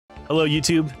Hello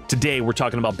YouTube. Today we're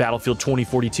talking about Battlefield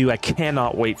 2042. I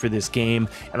cannot wait for this game,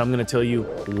 and I'm going to tell you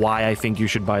why I think you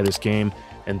should buy this game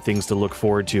and things to look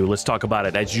forward to. Let's talk about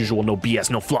it. As usual, no BS,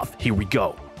 no fluff. Here we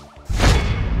go.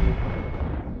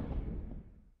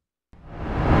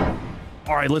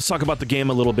 All right, let's talk about the game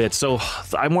a little bit. So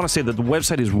I want to say that the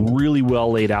website is really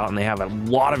well laid out, and they have a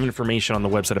lot of information on the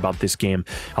website about this game.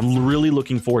 I'm really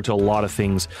looking forward to a lot of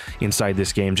things inside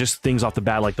this game. Just things off the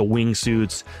bat like the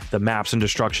wingsuits, the maps and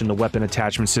destruction, the weapon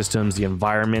attachment systems, the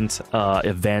environment,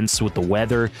 events with the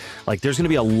weather. Like, there's going to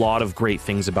be a lot of great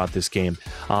things about this game.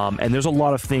 And there's a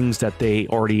lot of things that they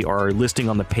already are listing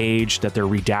on the page that they're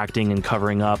redacting and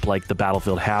covering up, like the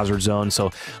Battlefield Hazard Zone.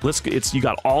 So you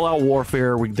got all-out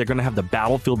warfare. They're going to have the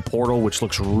Battlefield portal, which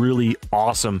looks really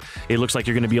awesome. It looks like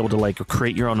you're going to be able to like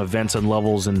create your own events and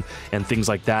levels and things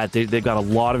like that. They've got a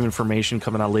lot of information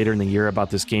coming out later in the year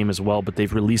about this game as well, but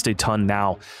they've released a ton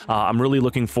now. I'm really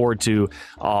looking forward to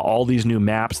all these new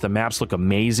maps. The maps look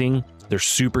amazing. They're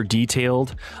super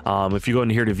detailed. If you go in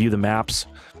here to view the maps,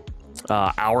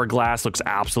 Hourglass looks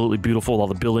absolutely beautiful with all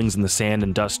the buildings and the sand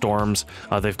and dust storms.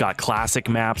 They've got classic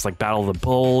maps like Battle of the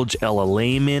Bulge, El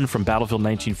Alamein from Battlefield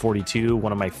 1942,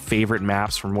 one of my favorite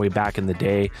maps from way back in the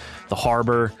day. The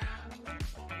Harbor,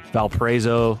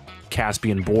 Valparaiso,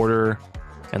 Caspian Border,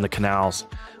 and the canals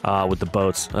with the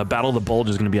boats. Battle of the Bulge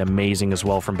is going to be amazing as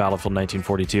well from Battlefield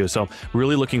 1942. So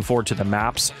really looking forward to the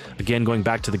maps. Again, going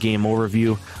back to the game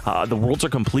overview, the worlds are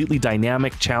completely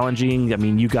dynamic, challenging. I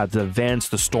mean, you got the events,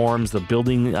 the storms, the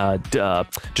building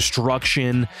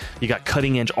destruction. You got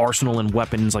cutting edge arsenal and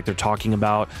weapons like they're talking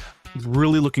about.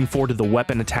 Really looking forward to the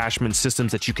weapon attachment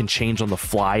systems that you can change on the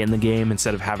fly in the game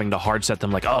instead of having to hard set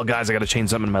them like, oh guys, I got to change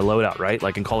something in my loadout, right?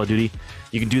 Like in Call of Duty,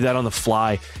 you can do that on the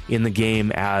fly in the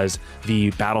game as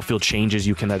the battlefield changes.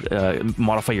 You can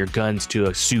modify your guns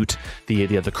to suit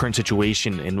the current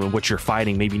situation in what you're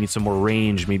fighting. Maybe you need some more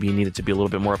range. Maybe you need it to be a little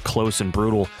bit more up close and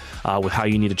brutal with how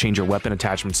you need to change your weapon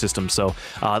attachment system. So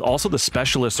also the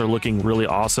specialists are looking really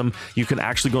awesome. You can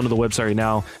actually go into the website right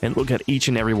now and look at each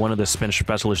and every one of the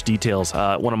specialist details.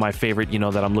 One of my favorite,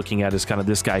 that I'm looking at is kind of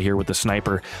this guy here with the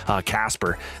sniper,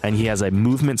 Casper, and he has a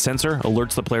movement sensor,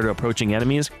 alerts the player to approaching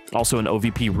enemies, also an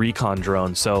OVP recon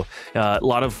drone. So a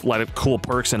lot of cool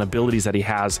perks and abilities that he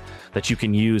has that you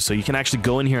can use. So you can actually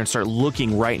go in here and start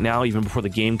looking right now, even before the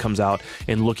game comes out,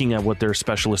 and looking at what their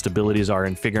specialist abilities are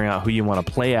and figuring out who you want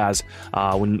to play as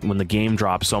when the game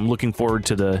drops. So I'm looking forward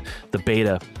to the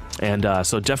beta. And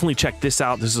so definitely check this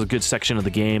out. This is a good section of the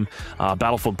game.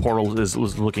 Battlefield Portal is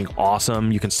looking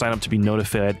awesome. You can sign up to be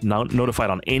notified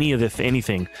on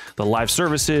anything, the live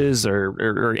services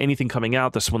or anything coming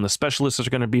out. This when the specialists are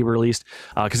going to be released.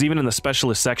 Because even in the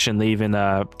specialist section, they even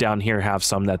down here have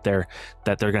some that they're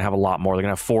going to have a lot more. They're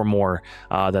going to have 4 more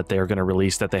that they're going to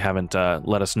release that they haven't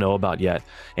let us know about yet.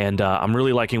 And I'm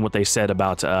really liking what they said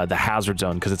about the hazard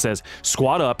zone, because it says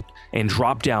squad up and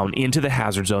drop down into the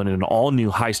hazard zone in an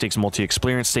all-new high-stakes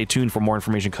multi-experience. Stay tuned for more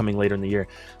information coming later in the year.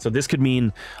 So this could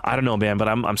mean, I don't know, man, but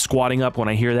I'm squatting up when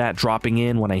I hear that, dropping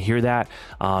in when I hear that.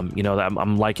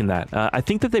 I'm liking that. I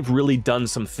think that they've really done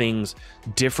some things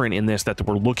different in this that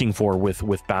we're looking for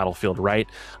with Battlefield, right?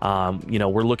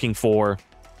 We're looking for...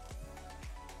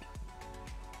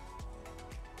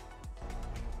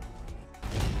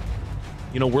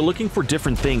 we're looking for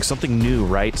different things, something new,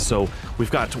 right? So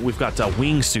we've got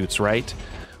wingsuits, right?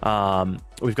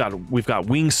 We've got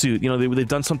wingsuit. They've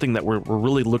done something that we're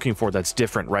really looking for that's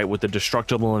different, right? With the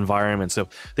destructible environment. So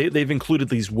they've included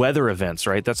these weather events,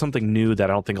 right? That's something new that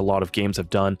I don't think a lot of games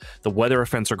have done. The weather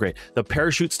events are great. The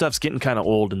parachute stuff's getting kind of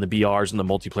old in the BRs and the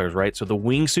multiplayers, right? So the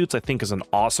wingsuits, I think, is an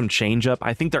awesome change up.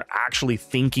 I think they're actually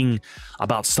thinking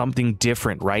about something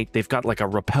different, right? They've got like a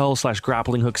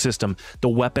rappel/grappling hook system, the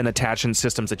weapon attachment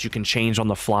systems that you can change on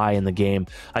the fly in the game.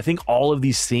 I think all of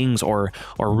these things are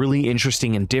really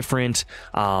interesting and different.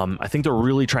 I think they're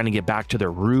really trying to get back to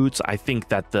their roots. I think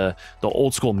that the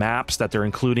old school maps that they're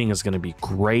including is going to be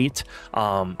great.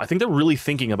 I think they're really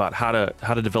thinking about how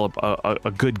to develop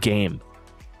a good game.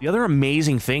 The other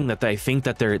amazing thing that I think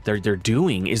that they're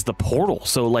doing is the portal.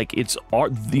 So like it's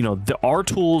our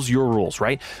tools, your rules,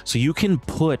 right? So you can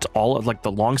put all of like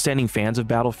the longstanding fans of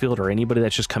Battlefield or anybody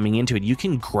that's just coming into it, you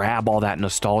can grab all that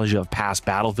nostalgia of past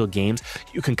Battlefield games.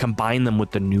 You can combine them with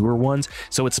the newer ones.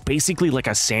 So it's basically like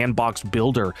a sandbox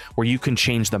builder where you can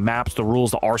change the maps, the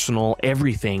rules, the arsenal,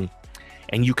 everything.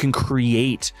 And you can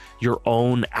create your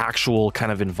own actual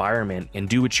kind of environment and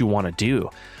do what you want to do.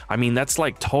 I mean, that's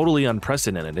like totally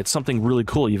unprecedented. It's something really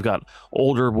cool. You've got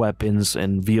older weapons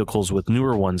and vehicles with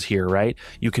newer ones here, right?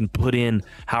 You can put in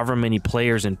however many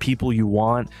players and people you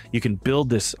want. You can build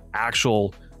this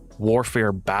actual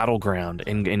warfare battleground,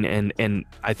 and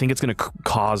I think it's going to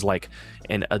cause like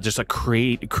just a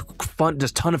fun,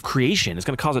 just ton of creation. It's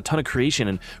going to cause a ton of creation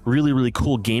and really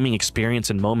cool gaming experience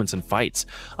and moments and fights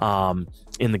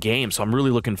in the game. So I'm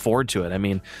really looking forward to it. I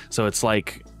mean, so it's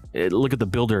like, look at the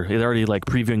builder. It's already like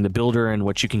previewing the builder and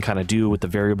what you can kind of do with the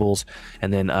variables,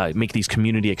 and then make these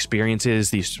community experiences,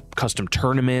 these custom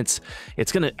tournaments. I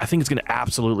think it's gonna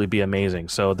absolutely be amazing.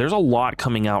 So there's a lot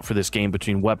coming out for this game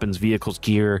between weapons, vehicles,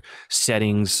 gear,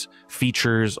 settings,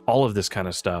 features, all of this kind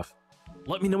of stuff.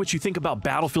 Let me know what you think about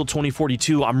Battlefield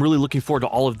 2042. I'm really looking forward to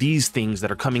all of these things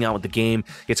that are coming out with the game.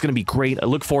 It's going to be great. I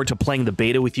look forward to playing the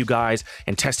beta with you guys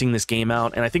and testing this game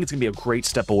out, and I think it's going to be a great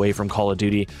step away from Call of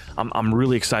Duty. I'm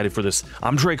really excited for this.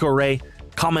 I'm Draco Ray.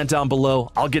 Comment down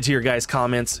below. I'll get to your guys'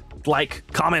 comments. Like,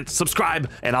 comment, subscribe,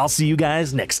 and I'll see you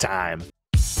guys next time.